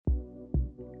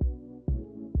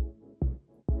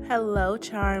Hello,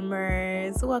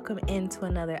 Charmers. Welcome into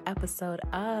another episode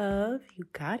of You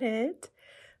Got It,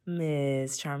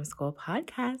 Ms. Charm School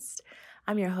Podcast.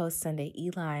 I'm your host, Sunday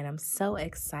Eli, and I'm so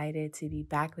excited to be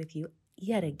back with you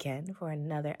yet again for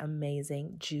another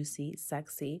amazing, juicy,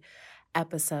 sexy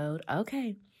episode.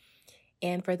 Okay.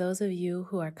 And for those of you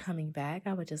who are coming back,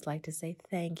 I would just like to say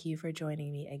thank you for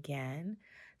joining me again.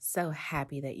 So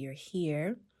happy that you're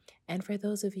here. And for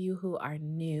those of you who are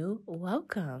new,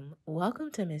 welcome. Welcome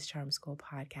to Miss Charm School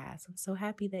Podcast. I'm so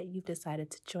happy that you've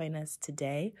decided to join us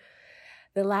today.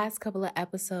 The last couple of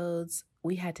episodes,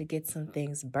 we had to get some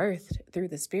things birthed through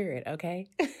the spirit, okay?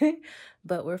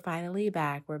 But we're finally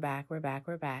back. We're back,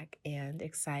 and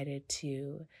excited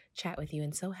to chat with you.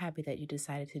 And so happy that you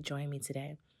decided to join me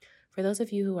today. For those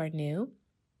of you who are new,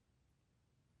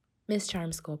 Miss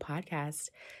Charm School Podcast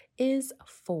is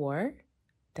for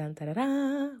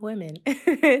women.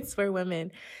 It's for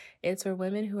women. It's for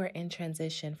women who are in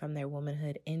transition from their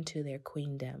womanhood into their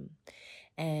queendom.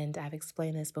 And I've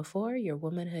explained this before, your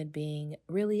womanhood being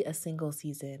really a single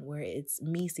season where it's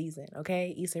me season,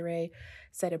 okay? Issa Rae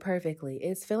said it perfectly.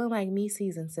 It's feeling like me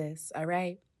season, sis, all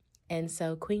right? And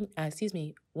so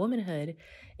womanhood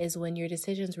is when your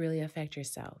decisions really affect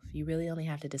yourself. You really only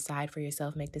have to decide for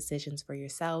yourself, make decisions for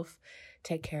yourself,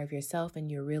 take care of yourself, and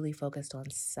you're really focused on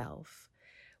self.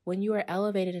 When you are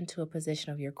elevated into a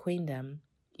position of your queendom,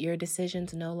 your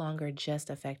decisions no longer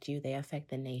just affect you, they affect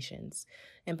the nations.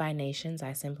 And by nations,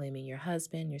 I simply mean your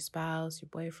husband, your spouse, your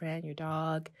boyfriend, your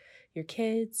dog, your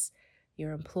kids,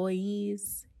 your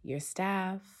employees, your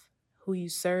staff, who you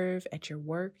serve at your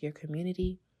work, your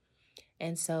community.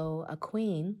 And so a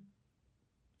queen,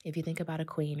 if you think about a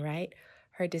queen, right?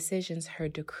 Her decisions, her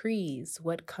decrees,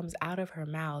 what comes out of her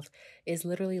mouth is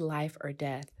literally life or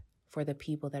death for the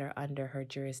people that are under her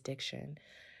jurisdiction.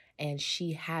 And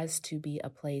she has to be a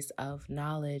place of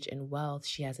knowledge and wealth.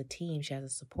 She has a team. She has a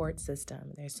support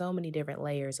system. There's so many different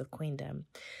layers of queendom.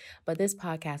 But this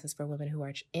podcast is for women who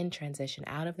are in transition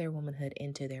out of their womanhood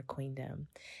into their queendom.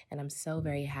 And I'm so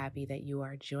very happy that you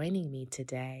are joining me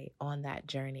today on that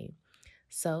journey.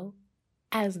 So,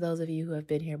 as those of you who have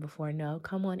been here before know,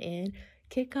 come on in,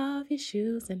 kick off your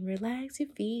shoes and relax your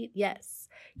feet. Yes,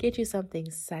 get you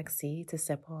something sexy to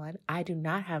sip on. I do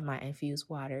not have my infused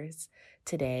waters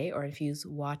today or infused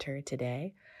water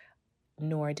today,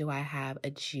 nor do I have a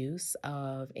juice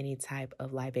of any type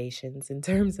of libations in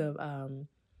terms of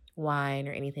wine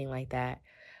or anything like that.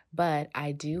 But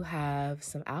I do have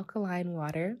some alkaline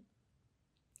water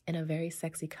in a very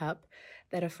sexy cup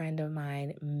that a friend of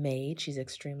mine made. She's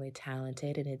extremely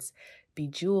talented, and it's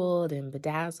bejeweled and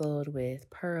bedazzled with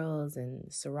pearls and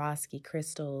Swarovski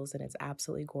crystals, and it's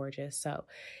absolutely gorgeous. So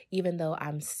even though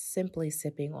I'm simply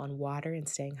sipping on water and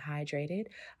staying hydrated,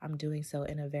 I'm doing so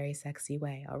in a very sexy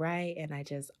way, all right? And I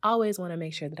just always want to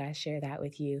make sure that I share that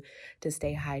with you to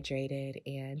stay hydrated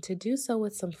and to do so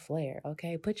with some flair,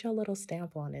 okay? Put your little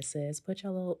stamp on it, sis. Put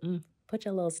your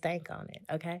little stank on it,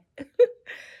 okay?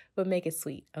 But make it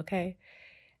sweet, okay?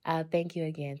 Thank you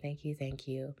again. Thank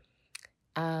you.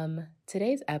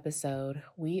 Today's episode,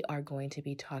 we are going to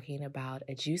be talking about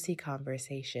a juicy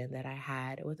conversation that I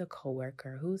had with a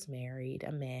coworker who's married,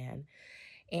 a man,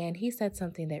 and he said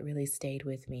something that really stayed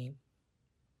with me.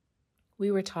 We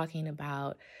were talking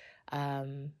about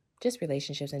just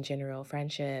relationships in general,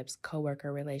 friendships,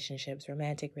 coworker relationships,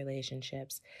 romantic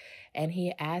relationships, and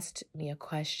he asked me a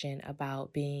question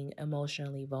about being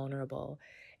emotionally vulnerable.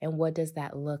 And what does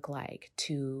that look like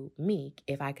to me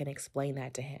if I can explain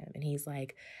that to him? And he's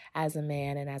like, as a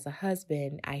man and as a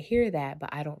husband, I hear that, but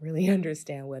I don't really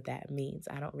understand what that means.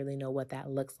 I don't really know what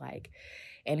that looks like.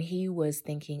 And he was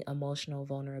thinking emotional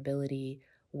vulnerability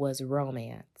was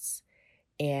romance.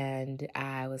 And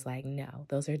I was like, no,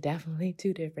 those are definitely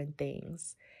two different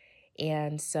things.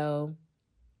 And so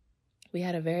we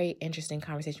had a very interesting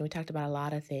conversation. We talked about a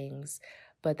lot of things,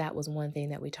 but that was one thing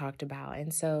that we talked about.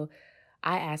 And so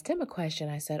I asked him a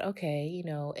question. I said, okay,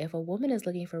 if a woman is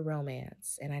looking for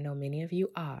romance, and I know many of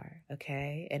you are,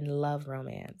 okay, and love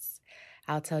romance,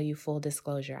 I'll tell you full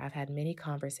disclosure. I've had many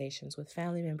conversations with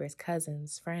family members,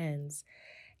 cousins, friends,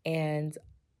 and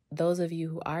those of you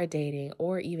who are dating,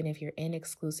 or even if you're in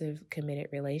exclusive committed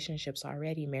relationships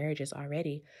already, marriages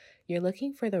already, you're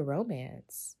looking for the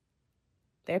romance.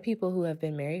 There are people who have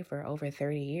been married for over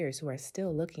 30 years who are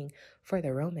still looking for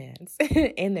the romance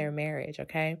in their marriage,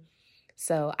 okay?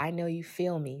 So I know you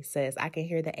feel me, sis. I can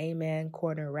hear the amen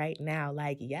corner right now.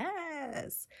 Like,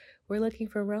 yes, we're looking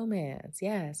for romance.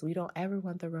 Yes, we don't ever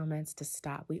want the romance to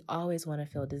stop. We always want to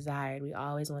feel desired. We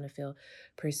always want to feel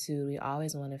pursued. We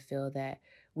always want to feel that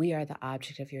we are the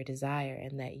object of your desire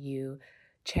and that you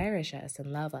cherish us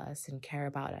and love us and care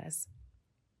about us.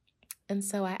 And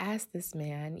so I asked this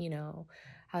man,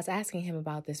 I was asking him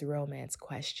about this romance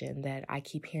question that I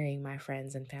keep hearing my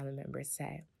friends and family members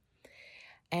say.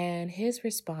 And his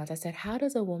response, I said, how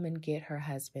does a woman get her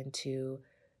husband to,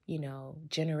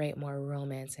 generate more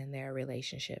romance in their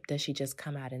relationship? Does she just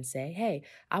come out and say, hey,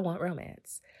 I want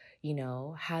romance?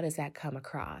 How does that come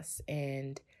across?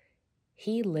 And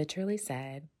he literally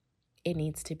said, it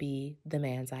needs to be the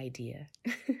man's idea.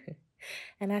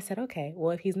 And I said, okay,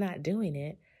 well, if he's not doing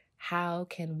it, how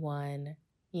can one,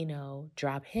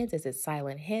 drop hints? Is it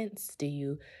silent hints? Do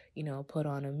you, put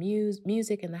on a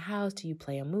music in the house? Do you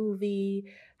play a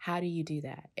movie? How do you do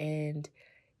that? And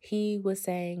he was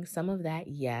saying some of that,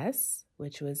 yes,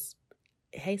 which was,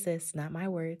 hey, sis, not my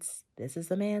words. This is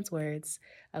the man's words.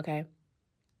 Okay.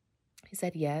 He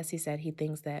said yes. He said he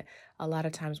thinks that a lot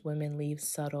of times women leave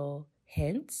subtle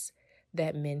hints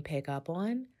that men pick up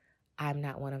on. I'm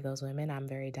not one of those women. I'm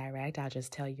very direct. I'll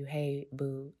just tell you, hey,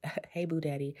 boo, hey, boo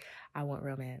daddy, I want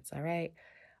romance. All right.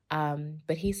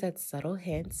 But he said subtle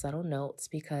hints, subtle notes,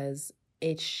 because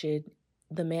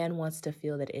the man wants to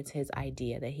feel that it's his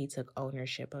idea, that he took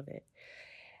ownership of it.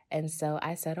 And so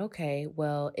I said, okay,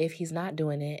 well, if he's not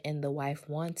doing it and the wife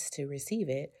wants to receive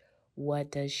it,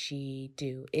 what does she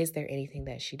do? Is there anything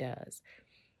that she does?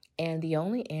 And the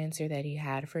only answer that he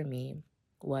had for me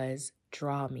was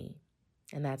draw me.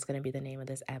 And that's going to be the name of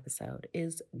this episode,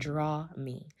 is draw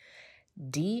me.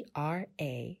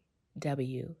 DRAW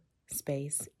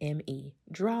space ME.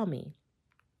 Draw me.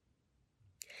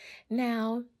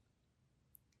 Now,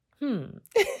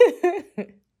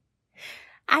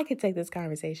 I could take this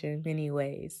conversation many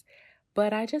ways,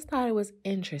 but I just thought it was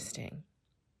interesting.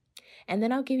 And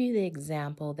then I'll give you the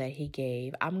example that he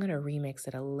gave. I'm going to remix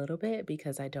it a little bit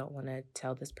because I don't want to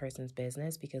tell this person's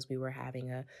business, because we were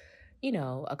having a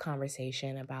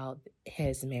conversation about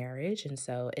his marriage. And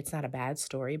so it's not a bad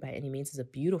story by any means. It's a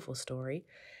beautiful story.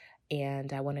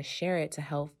 And I want to share it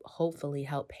to hopefully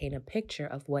help paint a picture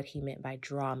of what he meant by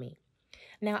draw me.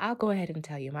 Now, I'll go ahead and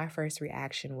tell you, my first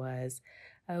reaction was,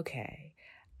 okay,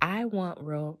 I want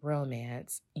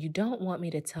romance. You don't want me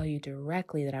to tell you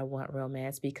directly that I want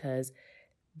romance, because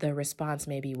the response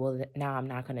may be, well, now I'm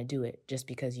not going to do it just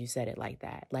because you said it like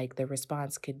that. Like, the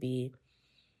response could be,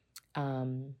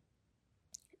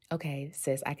 okay,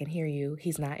 sis, I can hear you.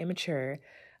 He's not immature.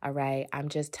 All right. I'm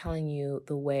just telling you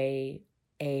the way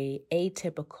a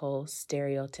atypical,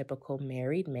 stereotypical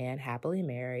married man, happily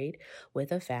married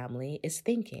with a family, is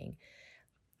thinking.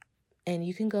 And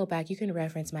you can go back, you can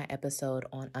reference my episode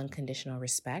on unconditional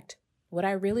respect. What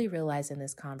I really realized in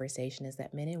this conversation is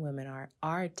that men and women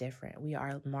are different. We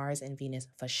are Mars and Venus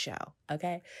for show,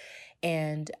 okay?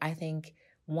 And I think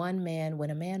when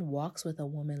a man walks with a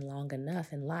woman long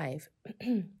enough in life,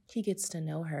 he gets to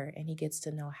know her and he gets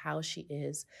to know how she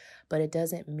is. But it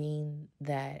doesn't mean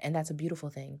that, and that's a beautiful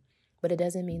thing, but it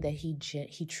doesn't mean that he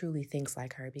truly thinks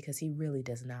like her, because he really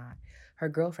does not. Her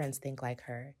girlfriends think like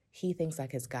her. He thinks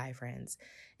like his guy friends.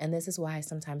 And this is why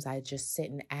sometimes I just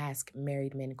sit and ask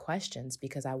married men questions,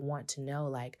 because I want to know,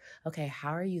 like, okay,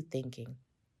 how are you thinking?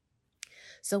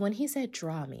 So when he said,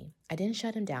 draw me, I didn't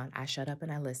shut him down. I shut up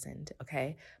and I listened,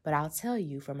 okay? But I'll tell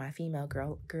you, for my female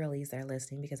girlies that are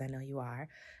listening, because I know you are,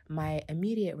 my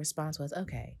immediate response was,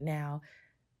 okay, now,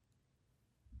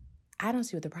 I don't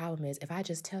see what the problem is if I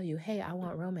just tell you, hey, I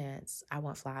want romance. I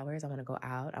want flowers. I want to go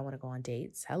out. I want to go on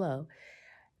dates. Hello.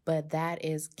 But that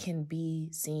can be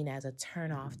seen as a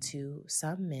turnoff to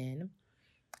some men,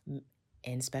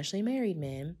 and especially married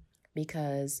men,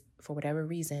 because for whatever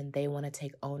reason, they want to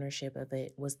take ownership of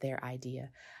it, was their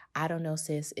idea. I don't know,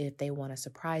 sis, if they want to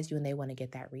surprise you and they want to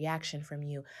get that reaction from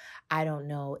you. I don't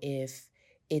know if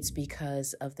it's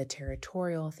because of the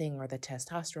territorial thing or the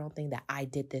testosterone thing that I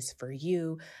did this for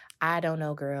you. I don't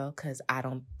know, girl, because I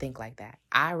don't think like that.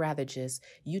 I rather just,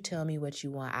 you tell me what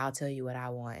you want, I'll tell you what I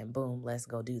want, and boom, let's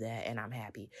go do that, and I'm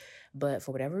happy. But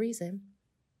for whatever reason,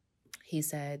 he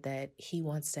said that he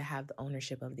wants to have the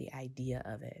ownership of the idea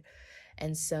of it.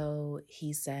 And so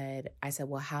I said,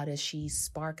 well, how does she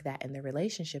spark that in the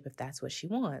relationship if that's what she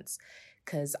wants?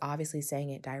 Because obviously saying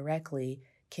it directly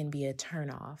can be a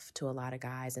turnoff to a lot of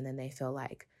guys. And then they feel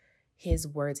like his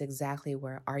words exactly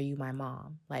were, are you my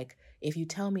mom? Like, if you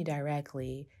tell me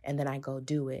directly and then I go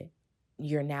do it,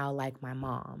 you're now like my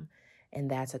mom. And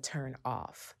that's a turn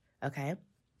off. Okay.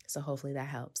 So hopefully that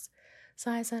helps. So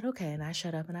I said, okay. And I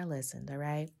shut up and I listened. All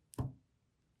right.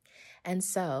 And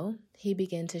so he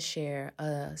began to share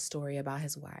a story about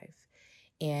his wife.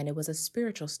 And it was a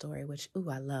spiritual story, which,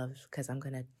 I love, because I'm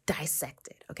going to dissect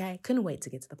it, okay? Couldn't wait to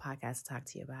get to the podcast to talk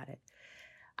to you about it.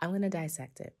 I'm going to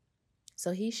dissect it. So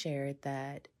he shared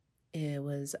that they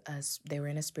were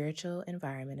in a spiritual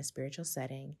environment, a spiritual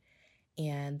setting,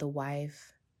 And the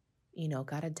wife,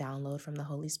 got a download from the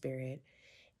Holy Spirit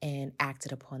and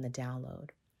acted upon the download.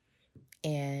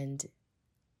 And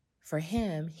for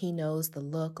him, he knows the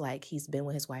look, like he's been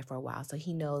with his wife for a while. So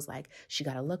he knows like she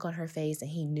got a look on her face and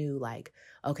he knew like,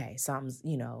 okay, something's,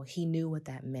 he knew what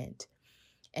that meant.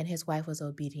 And his wife was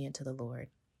obedient to the Lord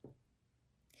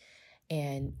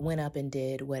and went up and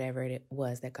did whatever it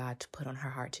was that God put on her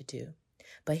heart to do.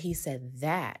 But he said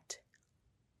that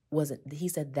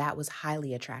was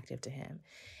highly attractive to him.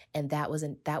 And that was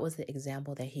the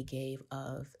example that he gave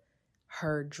of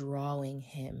her drawing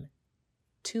him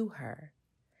to her.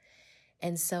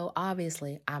 And so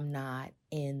obviously I'm not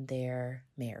in their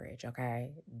marriage,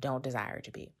 okay? Don't desire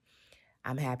to be.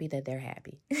 I'm happy that they're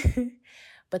happy.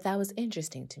 But that was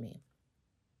interesting to me.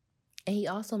 And he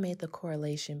also made the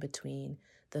correlation between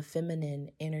the feminine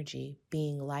energy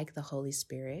being like the Holy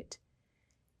Spirit,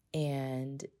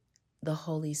 and the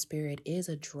Holy Spirit is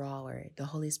a drawer. The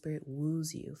Holy Spirit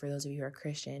woos you. For those of you who are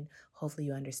Christian, hopefully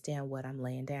you understand what I'm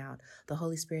laying down. The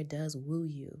Holy Spirit does woo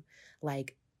you.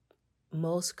 Like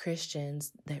most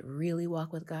Christians that really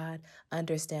walk with God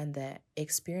understand that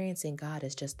experiencing God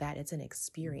is just that. It's an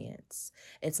experience.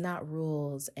 It's not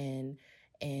rules and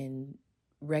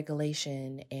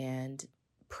regulation and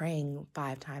praying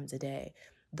 5 times a day.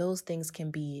 Those things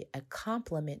can be a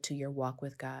complement to your walk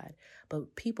with God.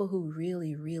 But people who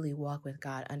really, really walk with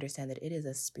God understand that it is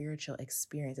a spiritual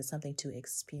experience. It's something to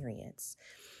experience,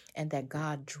 and that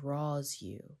God draws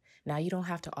you. Now, you don't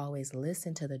have to always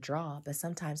listen to the draw, but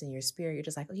sometimes in your spirit, you're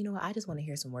just like, oh, you know what? I just want to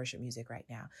hear some worship music right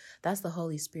now. That's the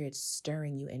Holy Spirit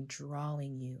stirring you and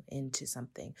drawing you into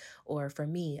something. Or for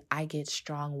me, I get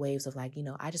strong waves of like,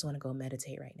 I just want to go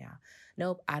meditate right now.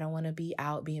 Nope, I don't want to be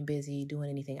out being busy, doing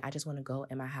anything. I just want to go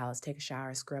in my house, take a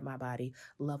shower, scrub my body,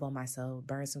 love on myself,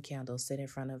 burn some candles, sit in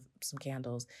front of some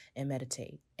candles and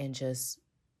meditate and just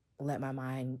let my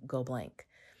mind go blank.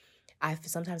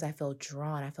 Sometimes I feel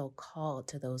drawn, I feel called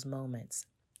to those moments.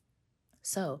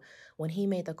 So when he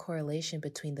made the correlation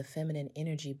between the feminine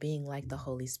energy being like the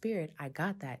Holy Spirit, I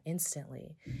got that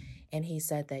instantly. And he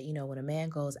said that, when a man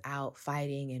goes out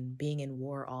fighting and being in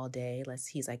war all day,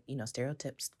 he's like, being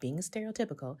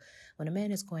stereotypical. When a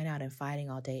man is going out and fighting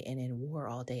all day and in war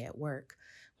all day at work,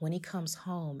 when he comes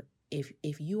home,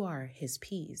 if you are his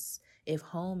peace, if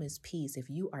home is peace, if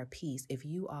you are peace, if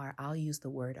you are, I'll use the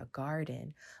word a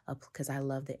garden, because I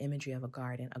love the imagery of a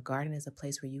garden. A garden is a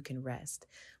place where you can rest,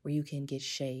 where you can get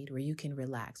shade, where you can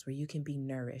relax, where you can be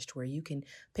nourished, where you can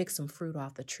pick some fruit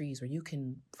off the trees, where you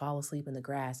can fall asleep in the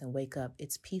grass and wake up.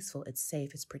 It's peaceful, it's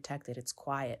safe, it's protected, it's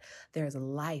quiet. There's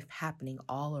life happening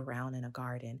all around in a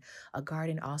garden. A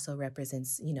garden also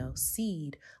represents,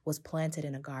 seed was planted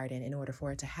in a garden in order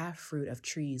for it to have fruit of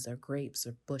trees or grapes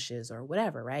or bushes or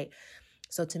whatever, right?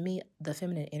 So to me, the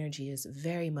feminine energy is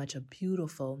very much a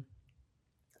beautiful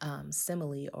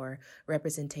simile or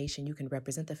representation. You can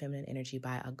represent the feminine energy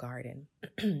by a garden.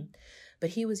 But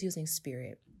he was using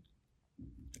spirit.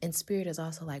 And spirit is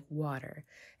also like water.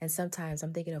 And sometimes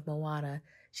I'm thinking of Moana.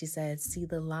 She said, see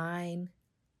the line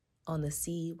on the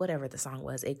sea, whatever the song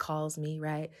was, it calls me,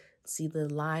 right? See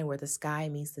the line where the sky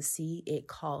meets the sea, it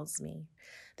calls me.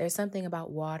 There's something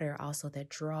about water also that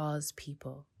draws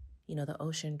people. The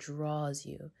ocean draws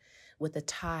you with the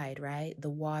tide, right? The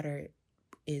water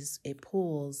it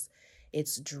pulls,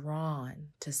 it's drawn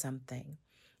to something.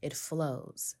 It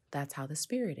flows. That's how the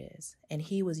spirit is. And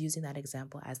he was using that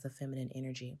example as the feminine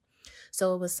energy.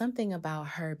 So it was something about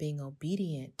her being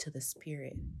obedient to the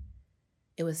spirit.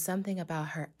 It was something about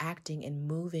her acting and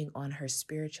moving on her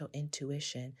spiritual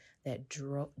intuition that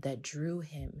drew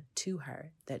him to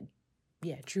her,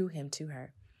 drew him to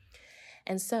her.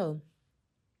 And so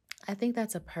I think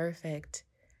that's a perfect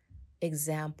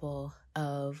example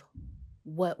of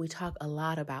what we talk a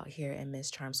lot about here in Miss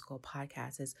Charm School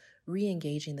podcast is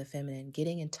re-engaging the feminine,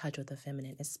 getting in touch with the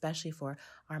feminine, especially for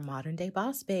our modern day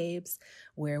boss babes,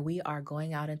 where we are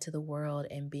going out into the world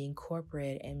and being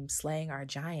corporate and slaying our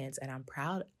giants. And I'm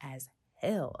proud as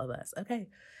hell of us. Okay.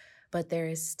 But there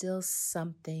is still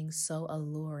something so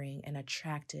alluring and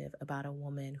attractive about a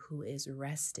woman who is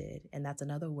rested. And that's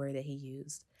another word that he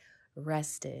used.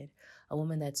 Rested, a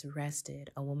woman that's rested,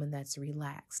 a woman that's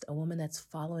relaxed, a woman that's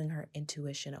following her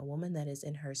intuition, a woman that is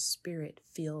in her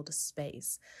spirit-filled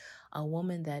space, a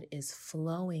woman that is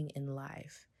flowing in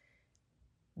life.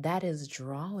 That is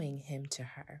drawing him to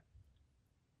her.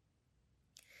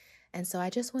 And so I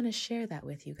just want to share that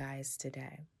with you guys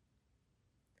today.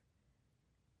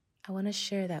 I want to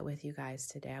share that with you guys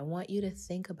today. I want you to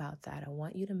think about that. I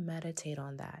want you to meditate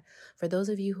on that. For those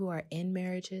of you who are in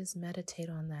marriages,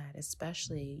 meditate on that,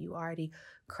 especially you already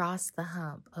crossed the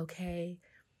hump, okay?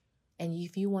 And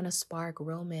if you want to spark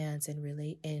romance and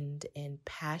relate and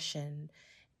passion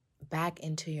back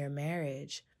into your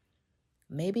marriage,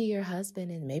 maybe your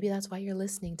husband, and maybe that's why you're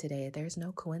listening today. There's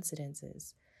no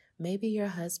coincidences. Maybe your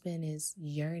husband is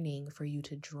yearning for you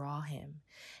to draw him.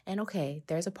 And okay,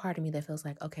 there's a part of me that feels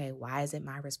like, okay, why is it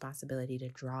my responsibility to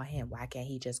draw him? Why can't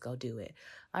he just go do it?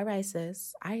 All right,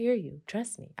 sis, I hear you.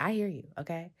 Trust me, I hear you,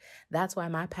 okay? That's why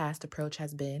my past approach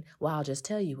has been, well, I'll just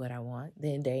tell you what I want.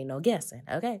 Then there ain't no guessing,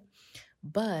 okay?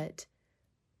 But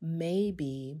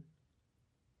maybe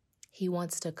he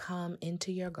wants to come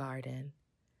into your garden.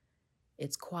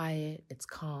 It's quiet, it's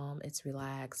calm, it's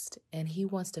relaxed, and he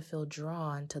wants to feel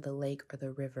drawn to the lake or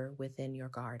the river within your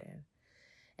garden.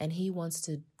 And he wants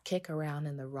to kick around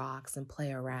in the rocks and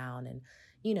play around. And,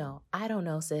 I don't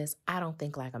know, sis, I don't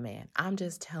think like a man. I'm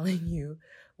just telling you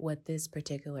what this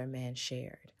particular man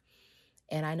shared.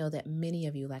 And I know that many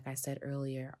of you, like I said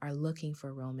earlier, are looking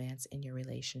for romance in your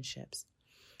relationships.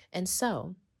 And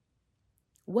so,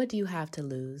 what do you have to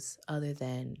lose other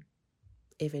than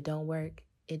if it don't work,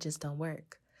 it just don't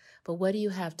work? But what do you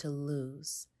have to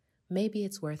lose? Maybe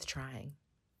it's worth trying.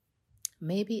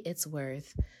 Maybe it's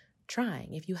worth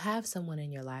trying. If you have someone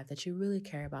in your life that you really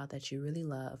care about, that you really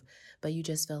love, but you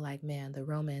just feel like, man, the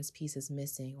romance piece is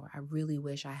missing, or I really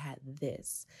wish I had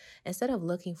this. Instead of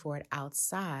looking for it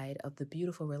outside of the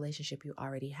beautiful relationship you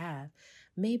already have,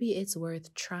 maybe it's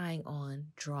worth trying on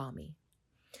Draw Me.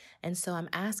 And so I'm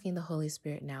asking the Holy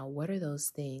Spirit now, what are those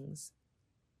things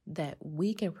that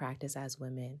we can practice as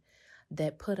women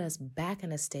that put us back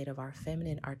in a state of our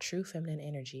true feminine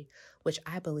energy, which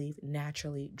I believe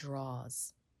naturally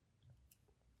draws.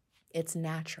 It's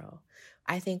natural.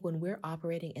 I think when we're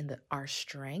operating in our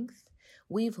strength,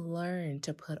 we've learned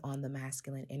to put on the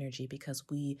masculine energy because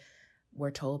we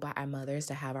were told by our mothers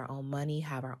to have our own money,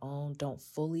 have our own, don't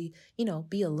fully,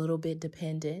 be a little bit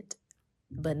dependent,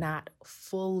 but not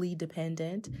fully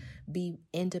dependent. Be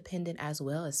independent as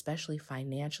well, especially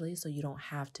financially, so you don't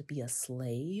have to be a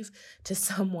slave to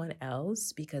someone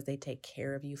else because they take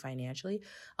care of you financially.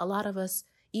 A lot of us,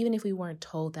 even if we weren't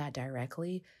told that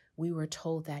directly, we were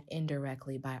told that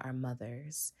indirectly by our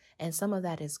mothers. And some of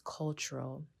that is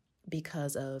cultural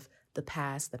because of the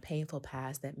past, the painful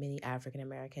past that many African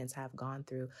Americans have gone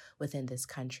through within this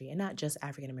country. And not just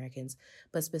African Americans,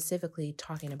 but specifically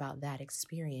talking about that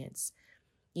experience.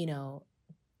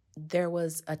 There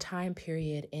was a time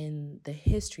period in the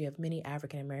history of many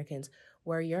African Americans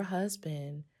where your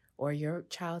husband or your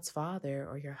child's father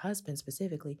or your husband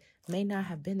specifically may not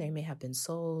have been there, may have been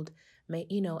sold,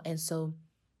 and so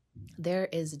there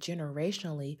is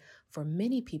generationally for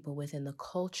many people within the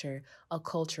culture, a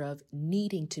culture of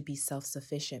needing to be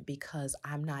self-sufficient because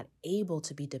I'm not able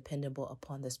to be dependable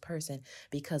upon this person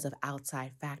because of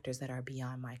outside factors that are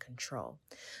beyond my control.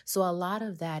 So a lot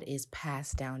of that is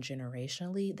passed down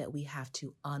generationally that we have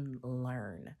to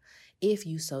unlearn. If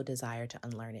you so desire to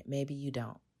unlearn it, maybe you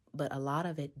don't, but a lot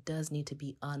of it does need to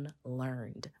be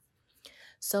unlearned.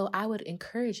 So I would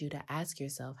encourage you to ask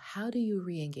yourself, how do you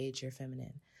re-engage your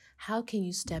feminine? How can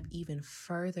you step even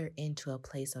further into a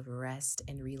place of rest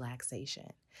and relaxation?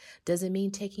 Does it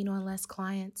mean taking on less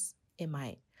clients? It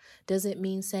might. Does it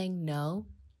mean saying no?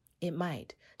 It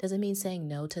might. Does it mean saying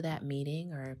no to that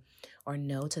meeting or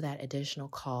no to that additional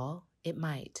call? It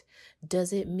might.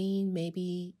 Does it mean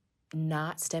maybe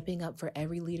not stepping up for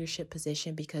every leadership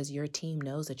position because your team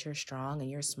knows that you're strong and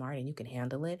you're smart and you can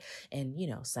handle it and,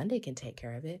 Sunday can take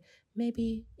care of it?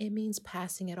 Maybe it means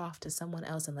passing it off to someone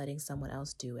else and letting someone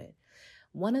else do it.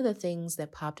 One of the things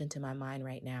that popped into my mind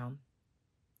right now,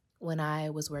 when I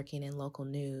was working in local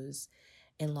news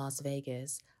in Las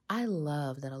Vegas, I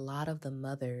love that a lot of the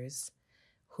mothers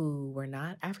who were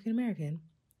not African American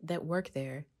that worked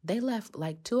there, they left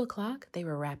like 2:00. They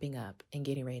were wrapping up and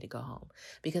getting ready to go home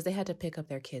because they had to pick up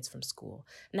their kids from school.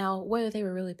 Now, whether they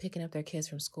were really picking up their kids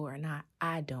from school or not,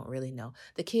 I don't really know.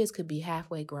 The kids could be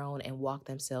halfway grown and walk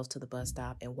themselves to the bus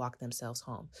stop and walk themselves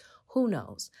home. Who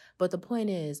knows? But the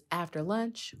point is, after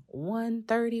lunch,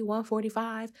 1:30,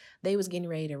 1:45, they was getting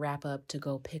ready to wrap up to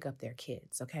go pick up their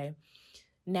kids, okay?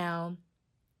 Now,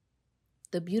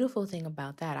 the beautiful thing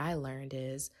about that I learned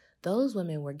is those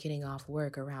women were getting off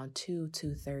work around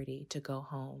 2:30 to go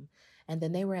home. And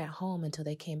then they were at home until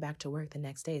they came back to work the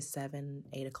next day, 7,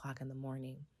 8 o'clock in the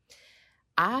morning.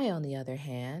 I, on the other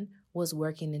hand, was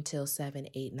working until 7,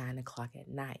 8, 9 o'clock at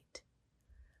night.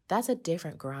 That's a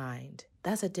different grind.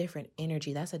 That's a different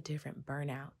energy. That's a different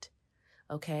burnout.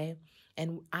 Okay?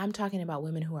 And I'm talking about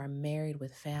women who are married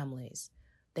with families,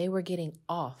 They were getting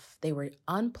off. They were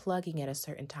unplugging at a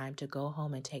certain time to go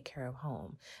home and take care of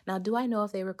home. Now, do I know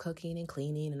if they were cooking and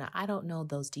cleaning? And I don't know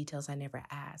those details. I never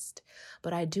asked.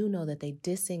 But I do know that they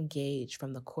disengaged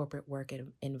from the corporate work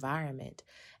environment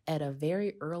at a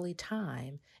very early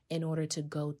time in order to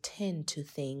go tend to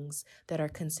things that are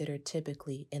considered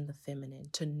typically in the feminine,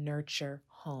 to nurture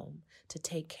home, to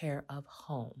take care of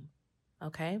home.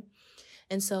 Okay?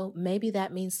 And so maybe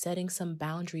that means setting some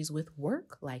boundaries with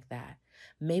work like that.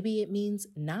 Maybe it means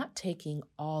not taking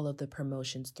all of the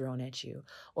promotions thrown at you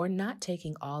or not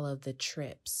taking all of the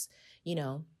trips.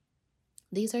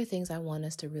 These are things I want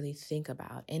us to really think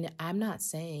about. And I'm not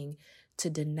saying to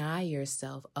deny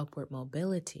yourself upward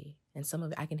mobility. And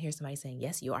I can hear somebody saying,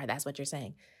 yes, you are. That's what you're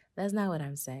saying. That's not what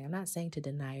I'm saying. I'm not saying to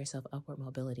deny yourself upward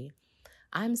mobility.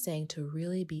 I'm saying to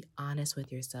really be honest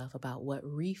with yourself about what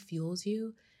refuels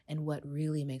you and what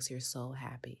really makes your soul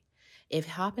happy. If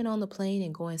hopping on the plane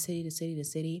and going city to city to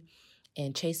city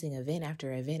and chasing event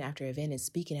after event after event and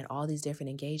speaking at all these different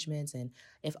engagements, and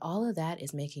if all of that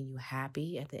is making you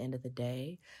happy at the end of the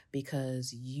day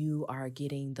because you are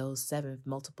getting those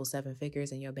multiple seven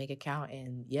figures in your bank account,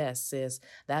 and yes, sis,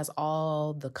 that's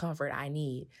all the comfort I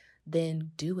need,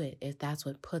 then do it if that's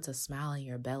what puts a smile in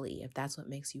your belly, if that's what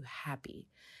makes you happy.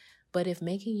 But if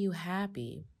making you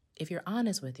happy, if you're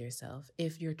honest with yourself,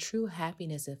 if your true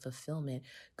happiness and fulfillment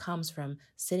comes from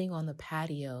sitting on the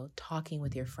patio, talking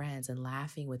with your friends and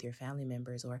laughing with your family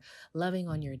members, or loving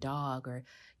on your dog, or,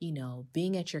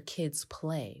 being at your kids'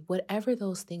 play, whatever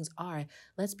those things are,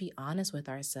 let's be honest with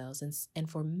ourselves. And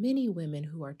for many women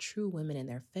who are true women in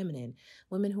their feminine,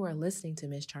 women who are listening to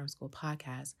Miss Charm School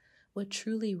podcast, what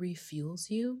truly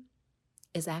refuels you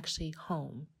is actually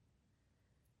home.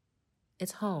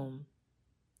 It's home.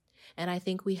 And I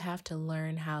think we have to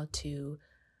learn how to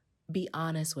be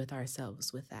honest with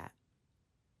ourselves with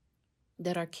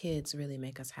that our kids really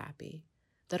make us happy,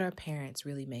 that our parents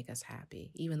really make us happy,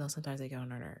 even though sometimes they get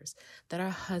on our nerves, that our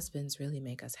husbands really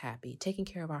make us happy, taking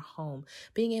care of our home,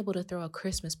 being able to throw a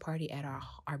Christmas party at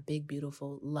our big,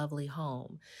 beautiful, lovely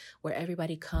home where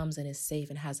everybody comes and is safe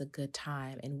and has a good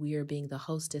time, and we are being the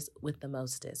hostess with the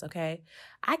mostest, okay?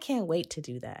 I can't wait to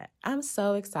do that. I'm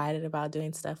so excited about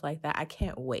doing stuff like that. I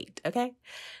can't wait, okay?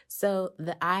 So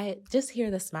I just hear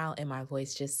the smile in my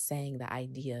voice just saying the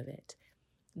idea of it.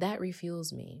 That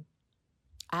refuels me.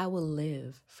 I will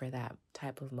live for that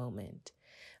type of moment.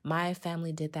 My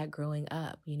family did that growing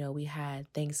up. We had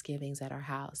Thanksgivings at our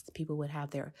house. People would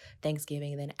have their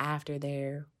Thanksgiving, and then after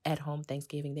their at-home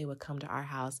Thanksgiving, they would come to our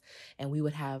house, and we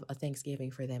would have a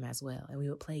Thanksgiving for them as well. And we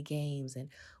would play games, and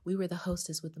we were the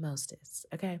hostess with the mostest,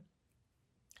 okay?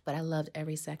 But I loved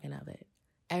every second of it,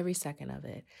 every second of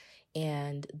it.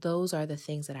 And those are the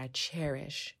things that I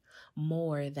cherish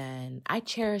more than, I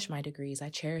cherish my degrees. I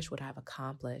cherish what I've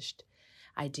accomplished.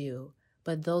 I do.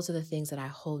 But those are the things that I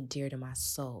hold dear to my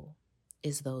soul,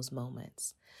 is those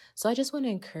moments. So I just want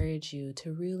to encourage you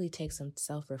to really take some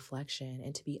self-reflection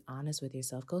and to be honest with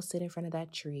yourself. Go sit in front of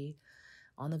that tree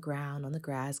on the ground, on the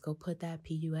grass. Go put that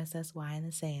PUSSY in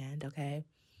the sand, okay?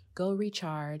 Go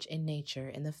recharge in nature,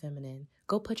 in the feminine.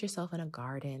 Go put yourself in a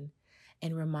garden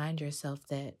and remind yourself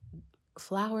that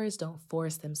flowers don't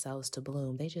force themselves to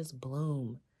bloom. They just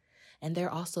bloom. And there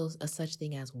are also a such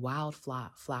thing as wild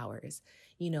flowers,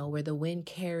 where the wind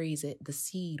carries the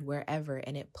seed wherever,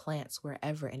 and it plants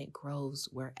wherever, and it grows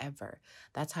wherever.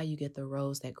 That's how you get the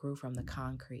rose that grew from the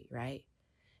concrete, right?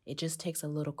 It just takes a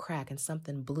little crack and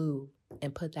something blew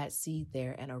and put that seed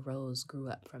there, and a rose grew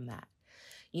up from that.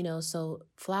 So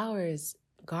flowers,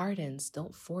 gardens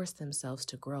don't force themselves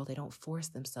to grow. They don't force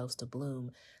themselves to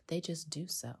bloom. They just do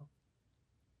so.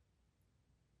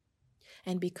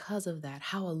 And because of that,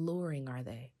 how alluring are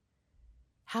they?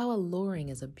 How alluring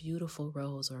is a beautiful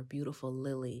rose or a beautiful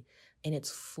lily in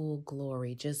its full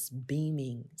glory, just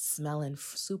beaming, smelling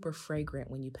super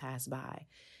fragrant when you pass by.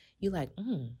 You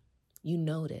you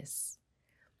notice.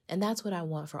 And that's what I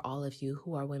want for all of you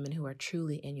who are women who are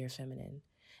truly in your feminine.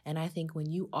 And I think when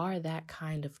you are that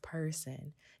kind of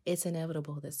person, it's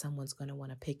inevitable that someone's going to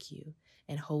want to pick you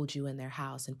and hold you in their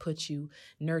house and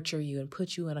nurture you and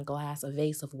put you in a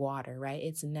vase of water, right?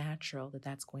 It's natural that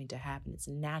that's going to happen. It's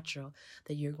natural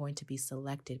that you're going to be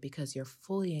selected because you're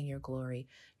fully in your glory.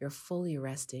 You're fully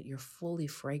rested. You're fully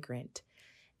fragrant.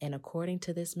 And according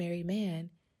to this married man,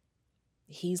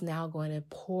 he's now going to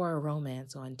pour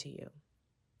romance onto you.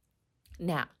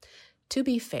 Now, to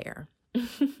be fair,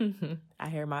 I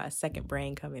hear my second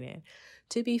brain coming in.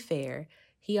 To be fair,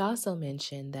 he also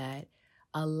mentioned that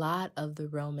a lot of the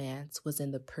romance was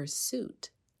in the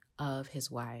pursuit of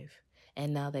his wife.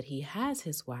 And now that he has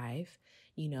his wife,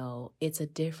 it's a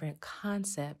different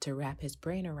concept to wrap his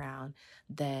brain around,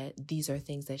 that these are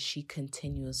things that she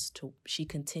continues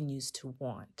to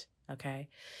want. Okay.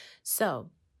 So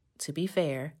to be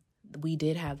fair, we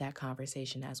did have that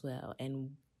conversation as well.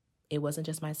 And it wasn't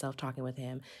just myself talking with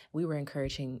him. We were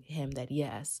encouraging him that,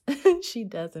 yes, she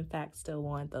does in fact still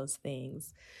want those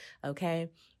things. Okay.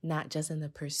 Not just in the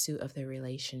pursuit of the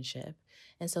relationship.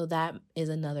 And so that is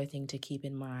another thing to keep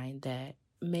in mind, that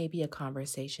may be a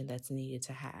conversation that's needed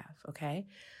to have. Okay.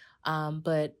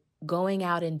 But going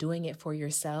out and doing it for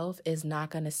yourself is not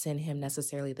going to send him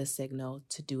necessarily the signal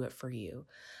to do it for you.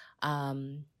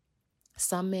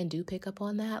 Some men do pick up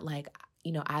on that. Like,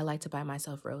 I like to buy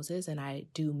myself roses, and I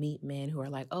do meet men who are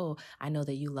like, oh, I know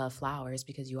that you love flowers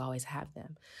because you always have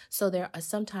them. So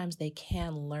sometimes they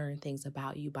can learn things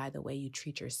about you by the way you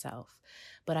treat yourself.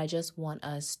 But I just want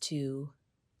us to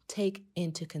take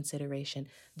into consideration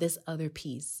this other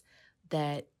piece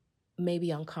that may be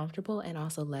uncomfortable and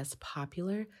also less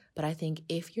popular. But I think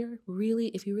if you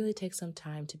really take some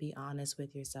time to be honest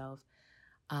with yourself,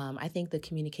 I think the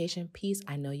communication piece,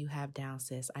 I know you have down,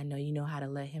 sis. I know you know how to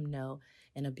let him know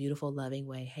in a beautiful, loving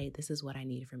way, hey, this is what I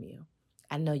need from you.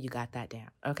 I know you got that down,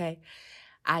 okay?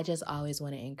 I just always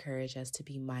want to encourage us to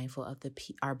be mindful of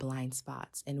our blind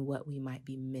spots and what we might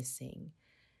be missing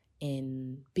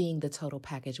in being the total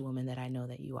package woman that I know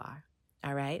that you are,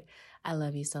 all right? I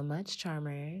love you so much,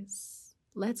 charmers.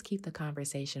 Let's keep the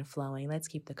conversation flowing. Let's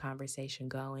keep the conversation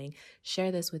going.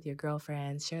 Share this with your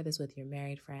girlfriends. Share this with your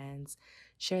married friends.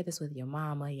 Share this with your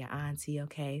mama, your auntie,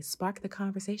 okay? Spark the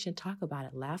conversation. Talk about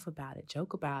it. Laugh about it.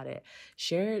 Joke about it.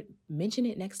 Share it. Mention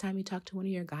it next time you talk to one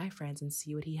of your guy friends and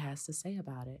see what he has to say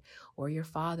about it. Or your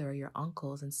father or your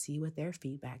uncles and see what their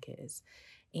feedback is.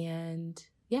 And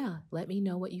yeah, let me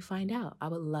know what you find out. I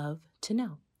would love to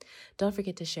know. Don't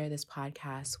forget to share this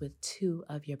podcast with 2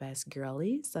 of your best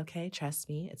girlies, okay? Trust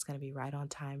me, it's going to be right on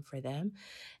time for them.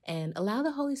 And allow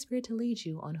the Holy Spirit to lead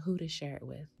you on who to share it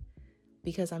with,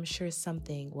 because I'm sure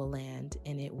something will land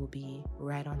and it will be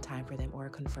right on time for them, or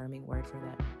a confirming word for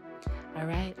them. All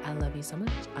right, I love you so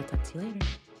much. I'll talk to you later.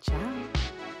 Ciao.